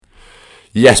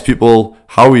Yes, people,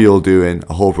 how are you all doing?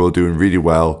 I hope you're all doing really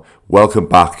well. Welcome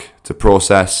back to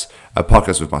Process, a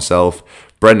podcast with myself,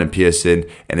 Brendan Pearson,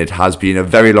 and it has been a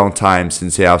very long time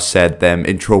since I have said them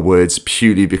intro words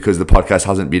purely because the podcast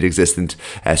hasn't been existent.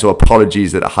 So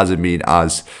apologies that it hasn't been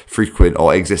as frequent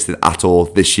or existent at all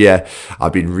this year.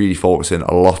 I've been really focusing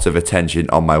a lot of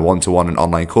attention on my one-to-one and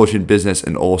online coaching business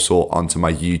and also onto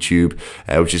my YouTube,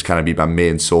 which is kind of been my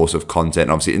main source of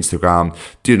content. Obviously Instagram,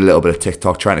 doing a little bit of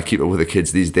TikTok, trying to keep up with the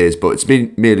kids these days, but it's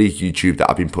been merely YouTube that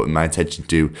I've been putting my attention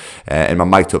to. And my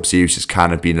Mic'd Up series has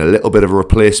kind of been a little bit of a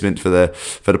replacement for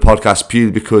the podcast, purely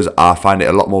because I find it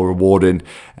a lot more rewarding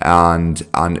and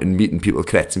meeting people,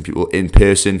 connecting people in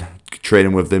person,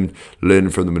 training with them, learning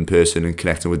from them in person, and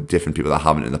connecting with different people that I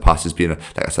haven't in the past has been,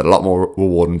 like I said, a lot more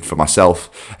rewarding for myself.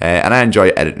 And I enjoy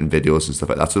editing videos and stuff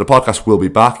like that. So the podcast will be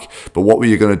back, but what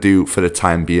we're going to do for the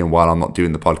time being while I'm not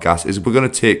doing the podcast is we're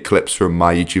going to take clips from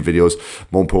my YouTube videos,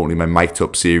 more importantly my Mic'd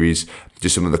Up series,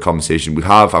 just some of the conversation we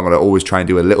have. I'm going to always try and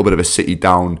do a little bit of a sit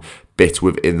down bit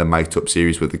within the Mic'd Up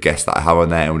series with the guests that I have on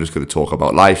there, and we're just going to talk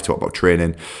about life, talk about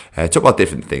training, talk about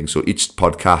different things. So each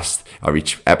podcast or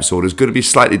each episode is going to be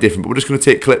slightly different, but we're just going to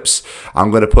take clips.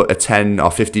 I'm going to put a 10 or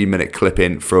 15 minute clip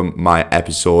in from my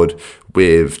episode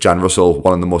with Jan Russell,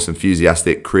 one of the most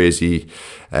enthusiastic, crazy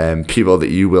people that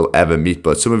you will ever meet,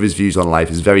 but some of his views on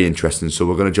life is very interesting. So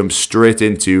we're going to jump straight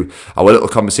into our little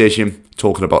conversation,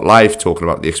 talking about life, talking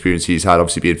about the experience he's had,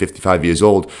 obviously being 55 years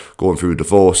old, going through a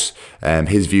divorce,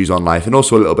 his views on life, and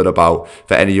also a little bit about,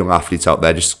 for any young athletes out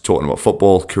there, just talking about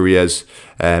football, careers,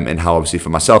 and how obviously for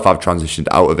myself I've transitioned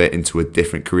out of it into a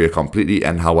different career completely,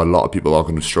 and how a lot of people are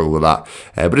going to struggle with that.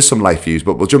 But it's some life views,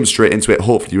 but we'll jump straight into it.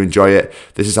 Hopefully you enjoy it.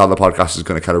 This is how the podcast is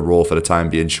going to kind of roll for the time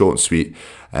being, short and sweet.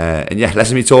 And yeah, less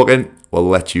of me talking, we'll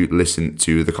let you listen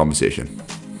to the conversation.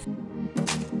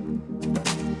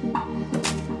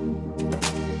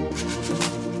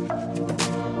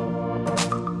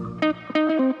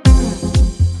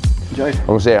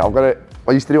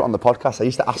 I used to do it on the podcast. I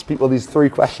used to ask people these 3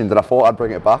 questions, and I thought I'd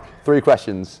bring it back. 3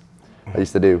 questions I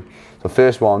used to do. The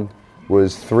first one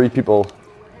was 3 people.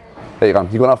 There you go.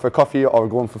 You're going out for a coffee or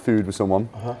going for food with someone.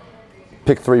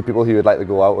 Pick 3 people who you'd like to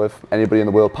go out with. Anybody in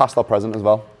the world, past or present as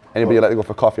well. Anybody you'd like to go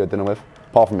for coffee or dinner with.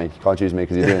 Apart from me. You can't choose me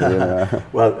because you're doing it.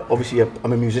 Well, obviously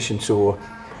I'm a musician, so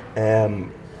the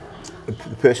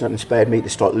person that inspired me to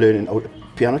start learning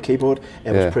piano keyboard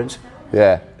was Prince.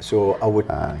 Yeah. So I would,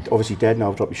 obviously dead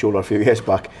now, I've dropped my shoulder a few years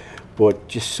back, but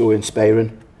just so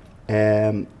inspiring.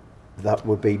 That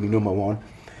would be my number one.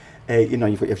 You know,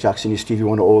 you've got your Jackson, your Stevie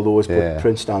Wonder, all those, but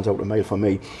Prince stands out a mile for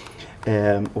me.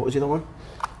 What was the other one?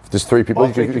 There's 3 people.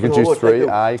 You can choose 3. You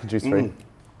can choose 3.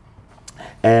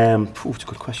 It's a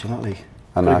good question, that, Lee.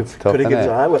 And that's tough, isn't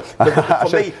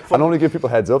it? I normally give people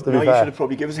heads up, to be fair. You should have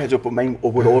probably given us a heads up, but mine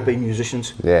would all be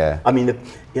musicians. Yeah. I mean,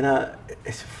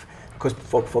 it's because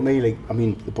for me, like, I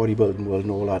mean, the bodybuilding world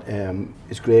and all that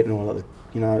is great and all that.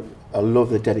 You know, I love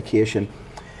the dedication,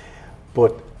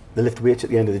 but they lift weights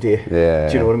at the end of the day. Yeah.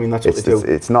 Do you know what I mean? That's what they do.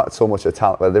 It's not so much a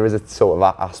talent, well, there is a sort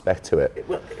of aspect to it.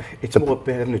 Well, it's more about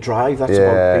having a drive. That's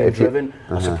about being driven,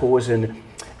 I suppose, and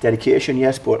dedication,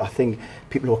 yes, but I think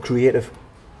people who are creative,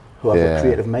 who have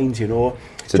creative minds, you know.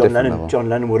 John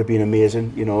Lennon would have been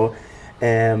amazing, you know.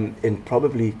 And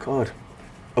probably,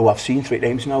 I've seen 3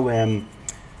 times now,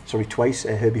 twice,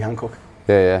 Herbie Hancock.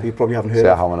 Yeah. You probably haven't heard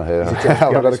of. I haven't heard of him.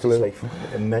 I've got a clue. It's like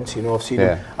immense, you know.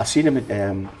 I've seen him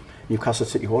at Newcastle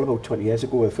City Hall about 20 years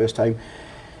ago, the first time.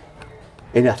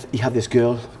 And he had this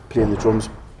girl playing the drums.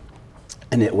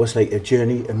 And it was like a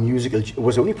journey, a musical. It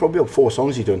was only probably about 4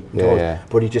 songs he'd done,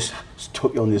 but he just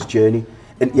took you on this journey.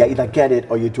 And you either get it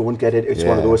or you don't get it. It's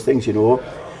one of those things, you know.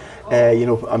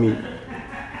 I mean,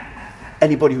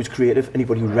 anybody who's creative,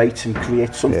 anybody who writes and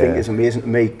creates something is amazing to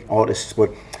me, artists.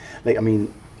 But, like, I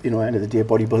mean, you know, at the end of the day,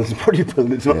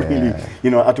 bodybuilding, it's not really,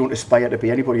 you know, I don't aspire to be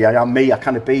anybody. I am me, I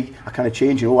kind of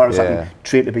change, you know, whereas I can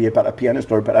train to be a better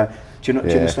pianist or a better, do you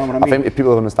understand what I mean? I think if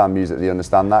people understand music, they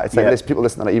understand that. It's like there's people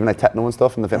listening to even like techno and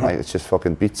stuff, and they think like it's just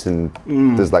fucking beats and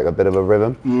there's like a bit of a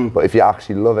rhythm. But if you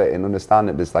actually love it and understand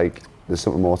it, there's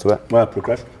something more to it. Well,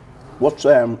 progress. What's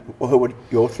who would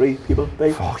your 3 people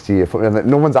be? Fuck, gee,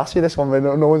 no one's asked you this one,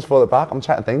 no one's fought it back. I'm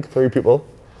trying to think, 3 people.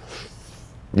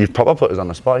 You've probably put us on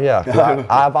the spot here.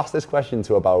 I've asked this question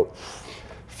to about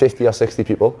 50 or 60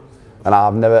 people, and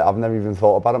I've never even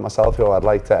thought about it myself. Who I'd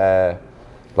like to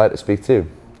speak to.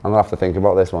 I'm gonna have to think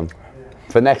about this one.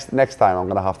 For next time, I'm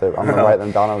gonna write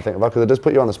them down and think about, because it does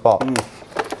put you on the spot.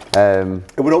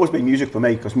 It would always be music for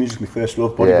me, because music's my first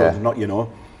love. Bodybuilding, not, you know.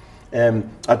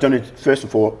 I've done it first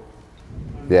and foremost.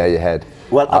 Yeah, your head.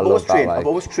 Well, I've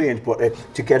always trained, but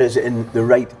to get us in the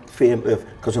right fame of,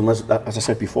 because as I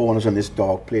said before, when I was in this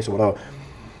dark place or whatever,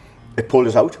 it pulled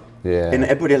us out. Yeah. And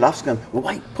everybody laughs and, well,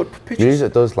 why put pictures?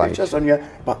 Music does pictures on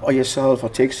or yourself, or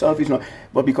take selfies. No,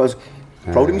 well, because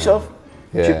proud of myself.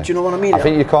 Yeah. Do you know what I mean? I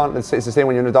think you can't. It's the same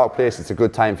when you're in a dark place. It's a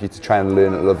good time for you to try and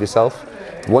learn to love yourself.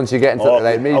 Once you get into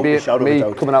like me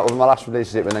coming out of my last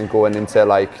relationship and then going into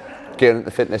like getting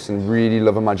into fitness and really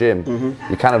loving my gym,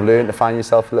 you kind of learn to find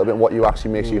yourself a little bit, what you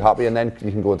actually makes you happy, and then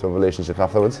you can go into a relationship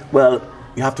afterwards. Well,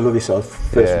 you have to love yourself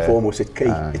first and foremost. It's key.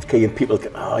 It's key, and people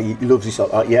go, he loves himself.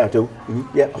 Yeah, I do.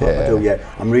 Yeah, I do. Yeah,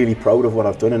 I'm really proud of what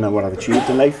I've done and what I've achieved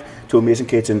in life. Two amazing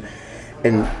kids, and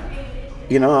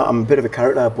you know, I'm a bit of a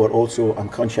character, but also I'm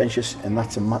conscientious, and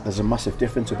there's a massive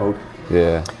difference about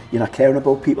you know, caring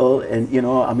about people, and you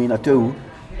know, I mean, I do.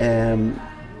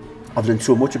 I've learned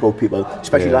so much about people,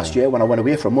 especially last year when I went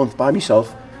away for a month by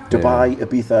myself, Dubai,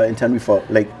 Ibiza, and Tenerife for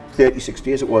like 36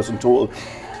 days it was in total.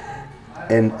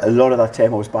 And a lot of that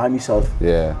time I was by myself.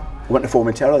 I went to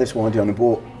Formentera this one day on a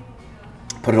boat,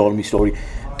 put it all in my story,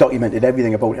 documented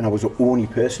everything about it, and I was the only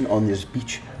person on this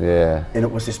beach. And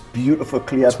it was this beautiful,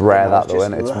 clear. It's rare that though,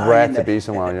 isn't it? It's rare to be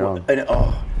somewhere on your own. And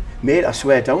mate, I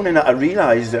swear down, and I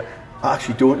realised that I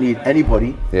actually don't need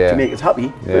anybody to make us happy,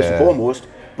 first and foremost.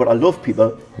 But I love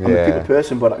people. I'm a people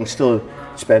person, but I can still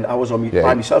spend hours on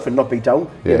by myself and not be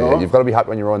down. You know? You've got to be happy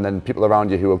on your own. Then people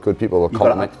around you who are good people will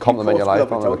compliment your life.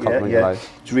 Your life.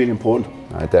 It's really important.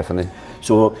 Definitely.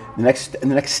 So in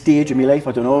the next stage of my life,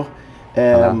 I don't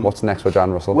know. What's next for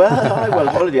Jan Russell? Well,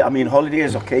 holiday. I mean,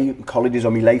 holidays. Okay, holidays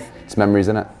on my life. It's memories,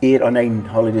 isn't it? 8 or 9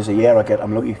 holidays a year I get.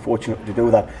 I'm lucky, fortunate to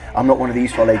do that. I'm not one of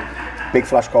these for like big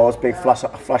flash cars, big flash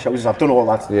houses. I've done all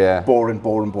that. Boring.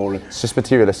 It's just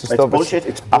materialistic stuff. Bullshit.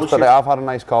 It's bullshit. After I've had a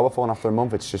nice car before, and after a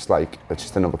month, it's just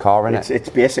another car, innit? It's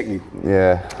basically.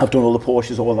 I've done all the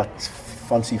Porsches, all that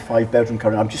fancy 5-bedroom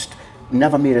car. I'm just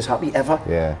never made us happy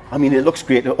ever. I mean, it looks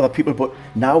great to other people, but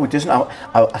now it doesn't.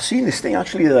 I seen this thing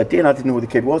actually the other day, and I didn't know who the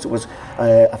kid was. It was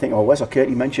I think Wes or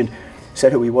Curtie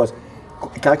said who he was.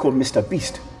 A guy called Mr.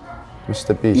 Beast.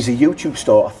 Mr. Beast. He's a YouTube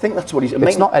star. I think that's what he's.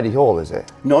 It's not Eddie Hall, is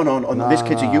it? No. This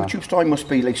kid's a YouTube star. He must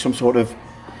be like some sort of.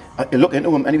 Look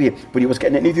into him anyway. But he was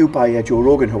getting interviewed by Joe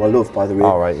Rogan, who I love, by the way.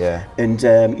 All right, yeah.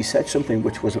 And he said something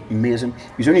which was amazing.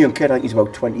 He's only a young kid. I think he's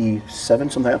about 27,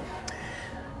 something like that.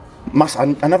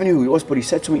 I never knew who he was, but he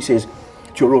said something. He says,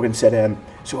 Joe Rogan said,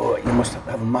 so you must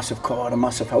have a massive car and a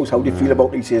massive house. How do you feel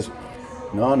about it? He says,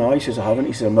 no. He says, I haven't.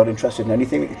 He says, I'm not interested in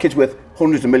anything. The kid's worth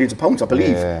hundreds of millions of pounds, I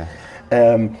believe.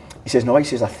 He says, no, I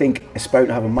think aspiring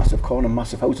to have a massive car and a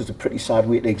massive house is a pretty sad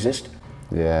way to exist.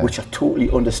 Which I totally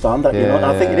understand that, you know, and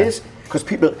I think it is. Because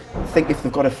people think if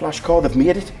they've got a flash car, they've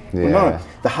made it. Well,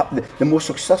 no, the most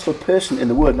successful person in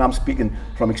the world, and I'm speaking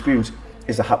from experience,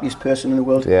 is the happiest person in the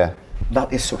world.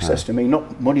 That is success to me,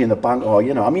 not money in the bank, or,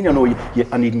 you know, I mean, I know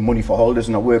I need money for holidays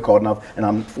and I work hard and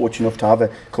I'm fortunate enough to have a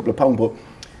couple of pounds, but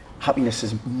happiness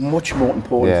is much more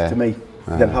important to me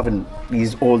than having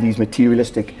all these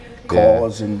materialistic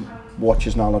cars and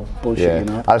watches and all that bullshit,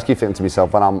 you know. I just keep thinking to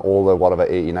myself, when I'm older, whatever,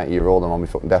 80, 90 year old, and on my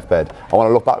fucking deathbed, I want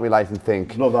to look back at my life and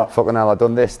think, fucking hell, I've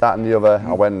done this, that and the other,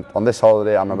 I went on this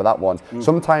holiday, I remember that one.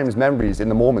 Sometimes memories in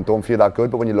the moment don't feel that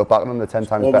good, but when you look back on them, they're 10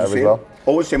 times better as well.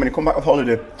 Always say, when you come back off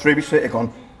holiday, 3 weeks later,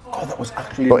 gone, God, that was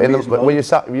actually amazing. But when you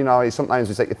sat, you know, sometimes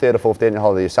it's like your 3rd or 4th day on your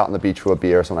holiday, you sat on the beach for a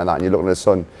beer or something like that, and you're looking at the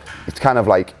sun. It's kind of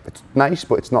like, it's nice,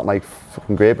 but it's not like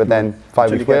fucking great. But then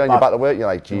 5 weeks later, and you're back to work, you're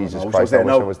like, Jesus Christ, I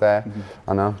wish I was there.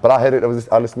 I know. But I heard it.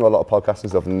 I listened to a lot of podcasts and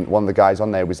stuff, and one of the guys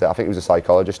on there was, I think he was a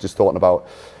psychologist, just talking about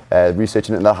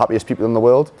researching the happiest people in the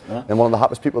world. And one of the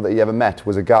happiest people that he ever met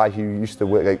was a guy who used to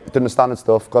work, like, did the standard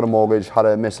stuff, got a mortgage, had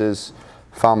a missus,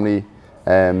 family.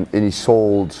 And he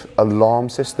sold alarm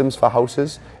systems for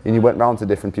houses, and he went round to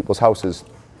different people's houses.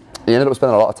 He ended up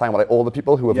spending a lot of time with like all the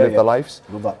people who have lived their lives.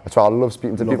 That's why I love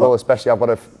speaking to people, especially I've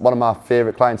got one of my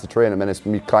favourite clients to train him, and it's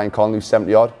my client Colin, who's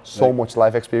 70 odd, so much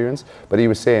life experience. But he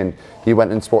was saying he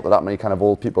went and spoke to that many kind of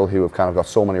old people who have kind of got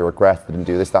so many regrets, they didn't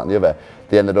do this, that and the other.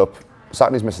 They ended up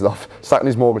sacking his missus off, sacking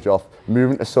his mortgage off,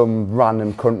 moving to some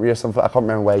random country or something. I can't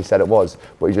remember where he said it was,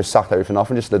 but he just sacked everything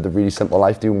off and just lived a really simple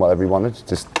life, doing whatever he wanted.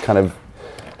 Just kind of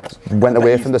went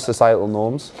away from the societal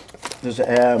norms. There's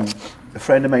a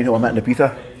friend of mine who I met in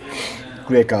Ibiza,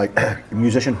 great guy,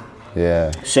 musician,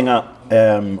 singer,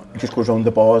 just goes around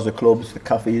the bars, the clubs, the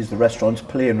cafes, the restaurants,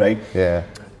 playing, right?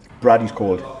 Brad, he's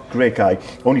called, great guy.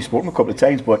 Only spoke to him a couple of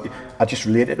times, but I just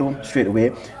related to him straight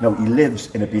away. Now, he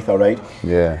lives in Ibiza, right?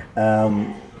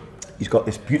 He's got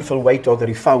this beautiful white dog that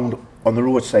he found on the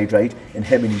roadside, right? And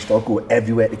him and his dog go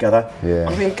everywhere together.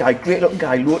 Great guy, great looking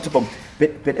guy, loads of them.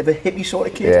 Bit of a hippie sort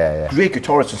of kid. Great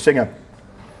guitarist and singer.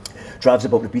 drives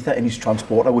about Ibiza in his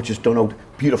transporter, which is done out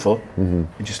beautiful, and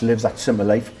just lives that simple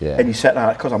life. Yeah. And he said,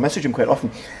 because I message him quite often,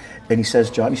 and he says,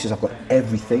 John, he says, I've got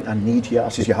everything I need here. I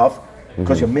says, you have,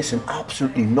 because you're missing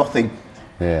absolutely nothing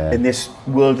in this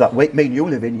world that me and you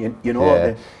live in. You know,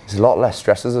 there's a lot less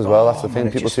stresses as well. That's the thing.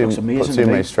 People put too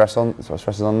many stresses on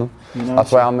them. You know,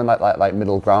 that's why I'm in like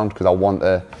middle ground, because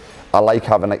I like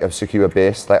having like a secure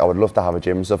base. Like I would love to have a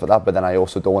gym and stuff like that, but then I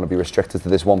also don't want to be restricted to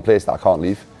this one place that I can't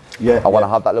leave. I want to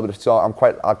have that little bit of, so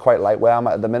I quite like where I'm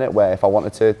at the minute, where if I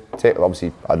wanted to take,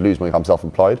 obviously I'd lose money if I'm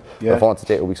self-employed, but if I wanted to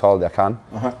take a week's holiday I can.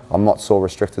 I'm not so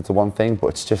restricted to one thing, but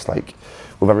it's just like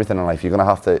with everything in life, you're going to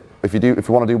have to, if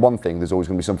you want to do one thing, there's always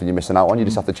going to be something you're missing out on. You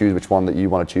just have to choose which one that you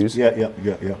want to choose. But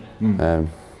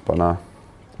nah.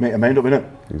 Make your mind up, innit?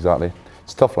 Exactly.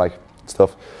 It's tough, it's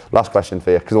tough. Last question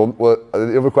for you, because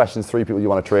the other question's 3 people you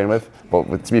want to train with,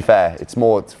 but to be fair, it's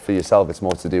more for yourself. It's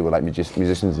more to do with like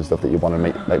musicians and stuff that you want to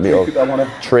meet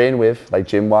train with, like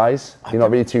gym wise. You're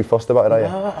not really too fussed about it, are you?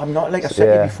 No, I'm not. Like I said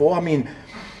to you before, I mean,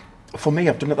 for me,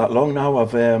 I've done it that long now.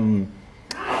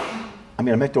 I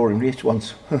met Dorian Race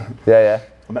once. I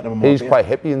met him. He's quite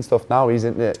hippie and stuff now. He's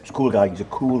a cool guy. He's a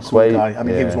cool guy. I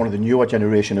mean, he was one of the newer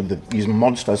generation of these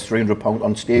monsters, 300 pound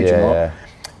on stage,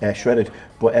 shredded.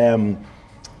 But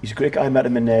he's a great guy. I met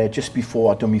him in just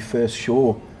before I'd done my first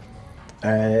show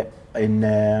in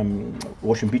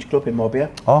Ocean Beach Club in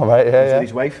Marbella. Oh right, With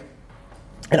his wife.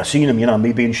 And I seen him, you know,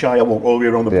 me being shy, I walked all the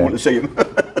way around the pool to see him.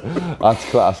 That's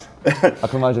class. I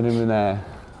can imagine him in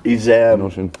he's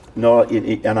Ocean. No,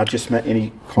 and I just met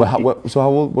him. So how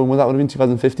old? When was that? Would have been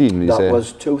 2015. That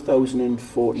was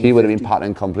 2014. He would have been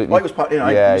patting completely. Oh, he was patting. He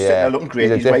was sitting there looking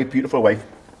great. His wife, beautiful wife.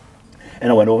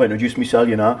 And I went over and introduced myself,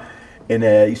 you know. And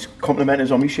he's complimented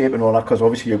us on my shape and all that, because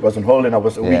obviously it wasn't holding. I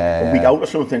was a week out or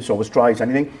something, so I was dry as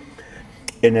anything.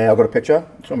 And I got a picture.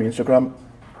 It's on my Instagram,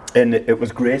 and it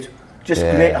was great. Just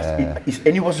great.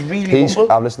 And he was really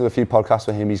humble. I've listened to a few podcasts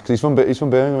with him. He's from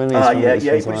Birmingham, isn't he?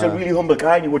 But he's a really humble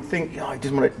guy, and you would think, he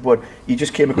doesn't want to, but he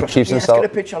just came across. Let's get a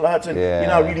picture, lads, and you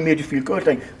know, it really made you feel good.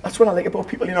 Like that's what I like about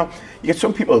people. You know, you get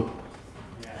some people.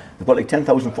 They've got like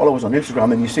 10,000 followers on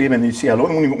Instagram, and you see them and you say hello,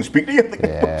 and when you can speak to you,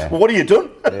 well, what have you done?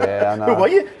 I know. Who are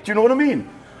you? Do you know what I mean?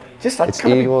 Just that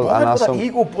kind ego, of that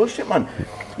ego bullshit, man.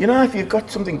 You know, if you've got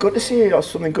something good to say or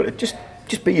something good, just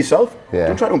be yourself.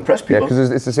 Don't try to impress people. Yeah,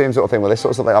 because it's the same sort of thing. Well, this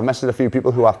sort of like I've messaged a few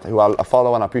people who I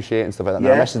follow and I appreciate and stuff like that.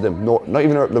 And I messaged them, not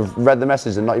even they've read the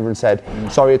message and not even said,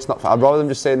 sorry, it's not. I'd rather them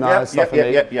just say, it's not for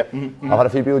me. I've had a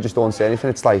few people who just don't say anything.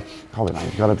 It's like,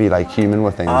 you gotta be like human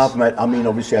with things.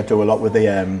 Obviously, I do a lot with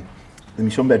the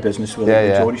sunbed business with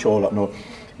the Geordie show, a lot. No,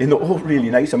 and they're all really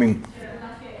nice. I mean,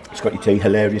 Scotty T,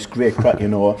 hilarious, great crack, you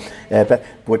know. But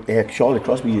Charlotte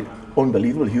Crosby,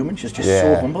 unbelievable human. She's just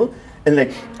so humble. And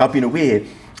like, I've been away,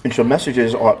 and she'll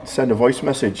messages or send a voice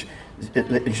message,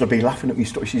 and she'll be laughing at me.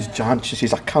 She's Jan. She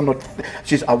says,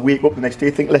 I wake up the next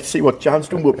day, think, let's see what Jan's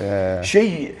doing. But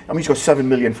she's got 7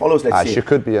 million followers. Let's say she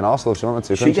could be an arsehole if she wanted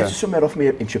to. She gets somewhere off me,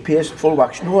 and she pays full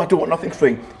whack. No, I don't want nothing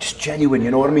free. Just genuine, you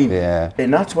know what I mean?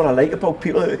 And that's what I like about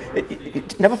people.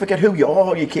 Never forget who you are,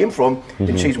 where you came from,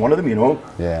 and she's one of them, you know.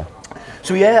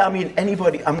 So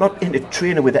anybody. I'm not into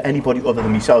training with anybody other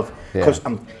than myself, because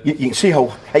you can see how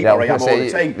hyper I am all the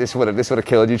time. This would have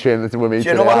killed you training with me. Do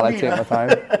you know what I mean? Take my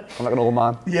time. I'm like an old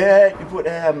man. But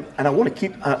and I want to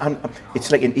keep.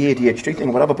 It's like an ADHD thing,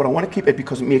 or whatever. But I want to keep it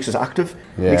because it makes us active.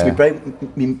 Makes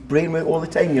me brain work all the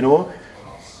time, you know.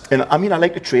 And I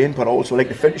like to train, but I also like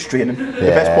to finish training. The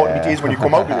best part of the day is when you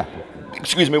come out.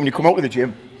 When you come out of the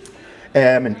gym,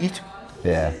 and eat.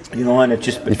 You know, and it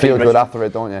just... You feel good after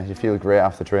it, don't you? You feel great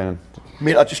after training.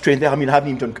 Mate, I just trained there. I haven't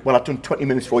even done... Well, I've done 20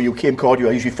 minutes for you. Came cardio.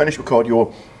 I usually finish with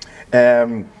cardio.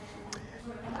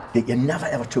 You're never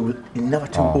ever too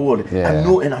old.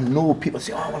 I know people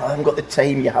say, I haven't got the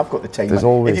time. You have got the time. There's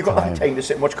always if you've got that time to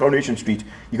sit and watch Coronation Street,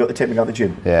 you've got the time to go to the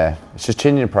gym. It's just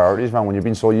changing your priorities, man. When you've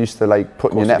been so used to like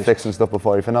putting your Netflix and stuff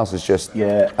before everything else, it's just...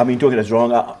 don't get us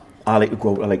wrong. I like to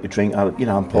go out. I like to drink.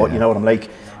 I'm part. You know what I'm like.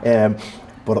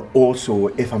 But also,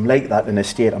 if I'm like that in a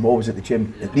state, I'm always at the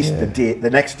gym. At least the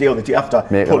next day or the day after,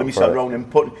 pulling myself around and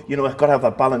I've got to have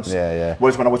that balance.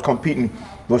 Whereas when I was competing, there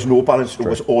was no balance. It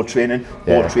was all training,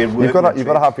 all train work. You've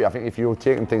got to have. I think if you're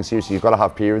taking things seriously, you've got to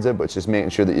have periods of it. But it's just making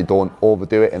sure that you don't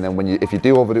overdo it. And then if you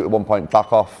do overdo it at one point,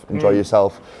 back off, enjoy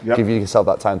yourself, give yourself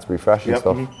that time to refresh and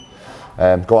stuff.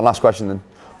 Go on. Last question then.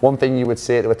 One thing you would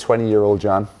say to a 20-year-old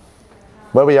Jan?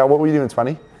 What were you doing at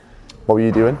 20? What were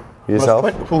you doing yourself?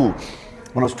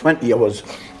 When I was 20, I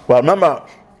remember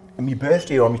on my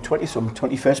birthday, or my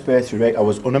 21st birthday, right, I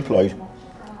was unemployed.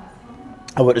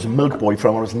 I worked as a milk boy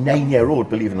from when I was 9 years old,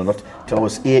 believe it or not, till I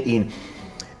was 18.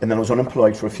 And then I was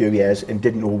unemployed for a few years and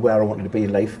didn't know where I wanted to be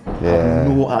in life. I had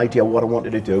no idea what I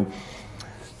wanted to do.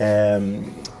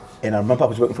 And I remember I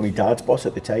was working for my dad's boss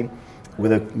at the time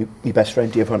with my best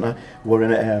friend Dave Hunter. We were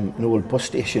in an old bus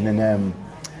station in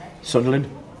Sunderland.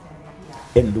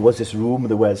 And there was this room,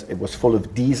 it was full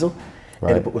of diesel.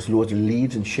 Right. And it was loads of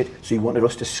leaves and shit. So he wanted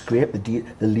us to scrape the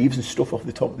leaves and stuff off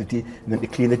the top of the diesel and then to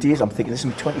clean the diesel. I'm thinking, this is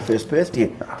my 21st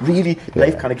birthday. Really?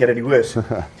 Life can't get any worse.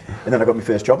 And then I got my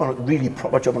first job, a really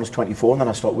proper job when I was 24, and then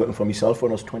I started working for myself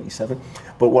when I was 27.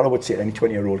 But what I would say to any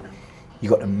 20-year-old, you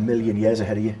got a million years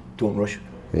ahead of you. Don't rush.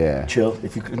 Yeah. Chill.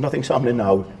 If nothing's happening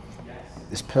now,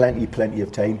 there's plenty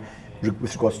of time.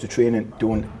 With regards to training,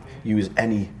 don't use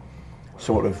any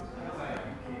sort of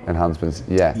enhancements.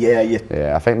 Yeah.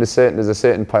 I think there's a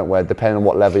certain point where, depending on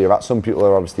what level you're at, some people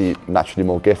are obviously naturally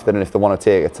more gifted, and if they want to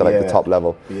take it to like the top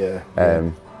level,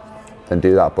 then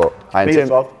do that. But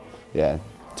in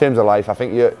terms of life, I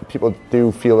think people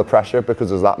do feel the pressure because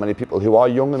there's that many people who are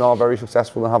young and are very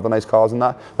successful and have the nice cars and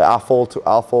that. Like I'll fall to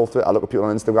it. I look at people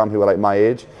on Instagram who are like my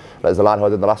age. There's a lad who I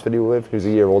did the last video with, who's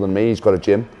a year older than me. He's got a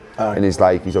gym, and he's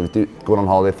obviously going on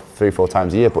holiday 3-4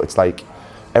 times a year. But it's like,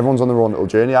 everyone's on their own little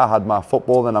journey. I had my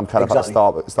football, and I'm kind of at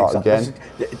the start again.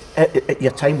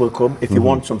 Your time will come if you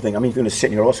want something. I mean, you're going to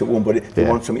sit in your arse, it won't. But if you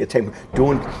want something, your time.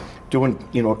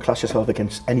 Don't clash yourself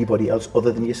against anybody else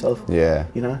other than yourself. Yeah.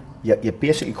 You're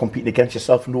basically competing against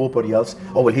yourself, nobody else.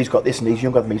 Oh well, he's got this and he's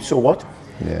younger than me. So what?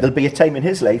 Yeah. There'll be a time in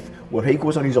his life where he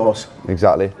goes on his arse.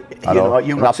 Exactly.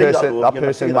 That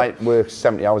person might work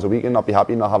 70 hours a week and not be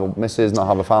happy, not have a missus, not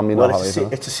have a family. It's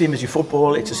the same as your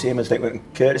football. It's the same as like when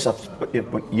Curtis,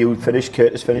 when you finished,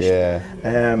 Curtis finished. Yeah.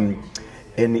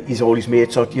 And all his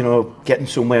mates are, getting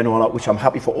somewhere and all that, which I'm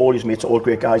happy for. All his mates are all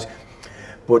great guys.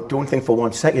 But don't think for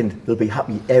 1 second they'll be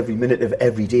happy every minute of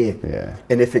every day. Yeah.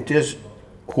 And if it does,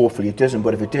 hopefully it doesn't,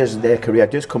 but if it does, their career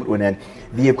does come to an end,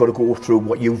 they've got to go through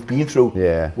what you've been through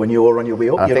when you're on your way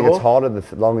up. And I think it's harder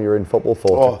the longer you're in football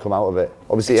to come out of it.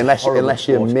 Obviously, unless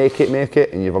you make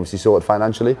it, and you've obviously sorted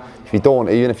financially. If you don't,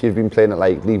 even if you've been playing at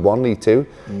like League 1, League 2,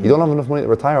 you don't have enough money to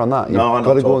retire on that. You've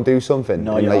got to go and do something.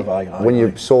 No, when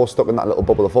you're so stuck in that little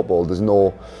bubble of football, there's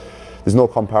no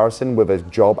comparison with a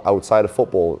job outside of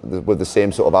football with the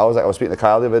same sort of hours. Like I was speaking to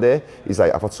Kyle the other day, he's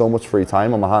like, I've got so much free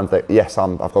time on my hands. Like, yes,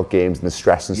 I've got games and the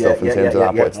stress and stuff in terms of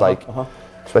that, but it's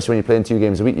especially when you're playing 2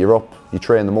 games a week, you're up, you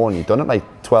train in the morning, you've done it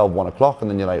like 12, 1 o'clock,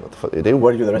 and then you're like, what the fuck do you do?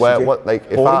 What do you do the rest of the day?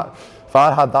 If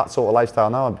I had that sort of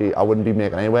lifestyle now, I wouldn't be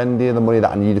making anywhere near the money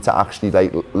that I needed to actually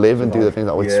like live and do the things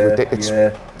that it's ridiculous.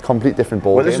 It's a complete different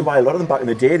ball game. This is why a lot of them back in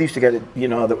the day, they used to get it,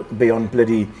 that would be on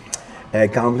bloody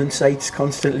gambling sites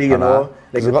constantly, like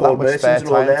the Paul Mersons and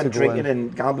all them, drinking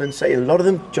and gambling sites. A lot of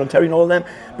them, John Terry and all them,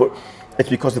 but it's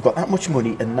because they've got that much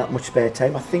money and that much spare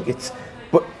time. I think it's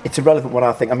irrelevant what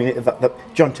I think. I mean,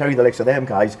 John Terry, the likes of them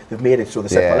guys, they've made it so they're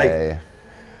set for life. Yeah.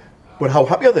 But how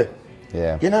happy are they?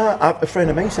 Yeah. A friend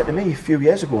of mine said to me a few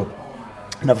years ago,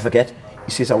 I'll never forget,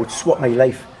 he says, I would swap my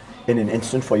life in an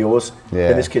instant for yours,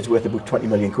 and this kid's worth about 20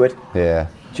 million quid. Yeah.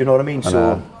 Do you know what I mean?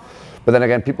 But then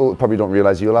again, people probably don't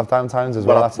realise you'll have downtimes as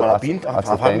well. I've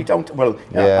had me down.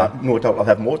 No doubt I'll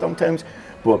have more downtimes.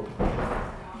 But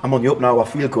I'm on the up now. I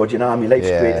feel good. My life's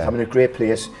great. I'm in a great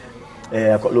place.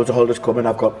 I've got loads of holidays coming.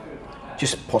 I've got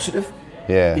just positive.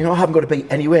 Yeah. I haven't got to be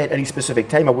anywhere at any specific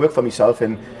time. I work for myself,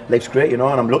 and life's great. And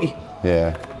I'm lucky.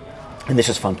 Yeah. And this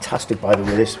is fantastic, by the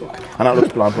way. This, and that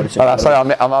looks bland, but it's.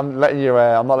 Sorry, I'm letting you.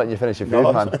 I'm not letting you finish your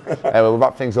food, man. We'll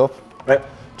wrap things up. Right.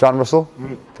 John Russell,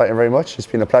 thank you very much. It's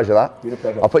been a pleasure.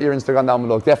 I'll put your Instagram down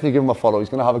below. Definitely give him a follow. He's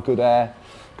going to have a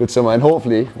good summer, and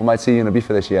hopefully we might see you in a Ibiza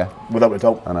this year. Without a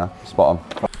doubt. I know, spot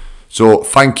on. So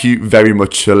thank you very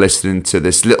much for listening to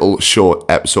this little short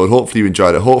episode. Hopefully you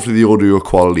enjoyed it. Hopefully the audio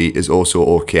quality is also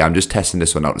okay. I'm just testing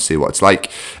this one out to see what it's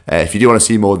like. If you do want to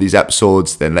see more of these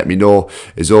episodes, then let me know.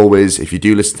 As always, if you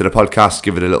do listen to the podcast,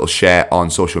 give it a little share on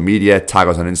social media. Tag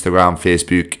us on Instagram,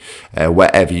 Facebook,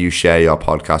 wherever you share your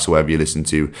podcast or wherever you listen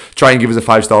to. Try and give us a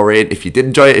 5-star rating. If you did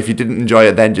enjoy it, if you didn't enjoy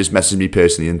it, then just message me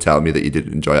personally and tell me that you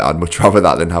didn't enjoy it. I'd much rather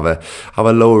that than have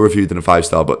a lower review than a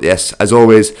 5-star. But yes, as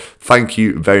always, thank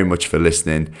you very much for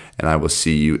listening, and I will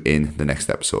see you in the next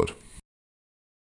episode.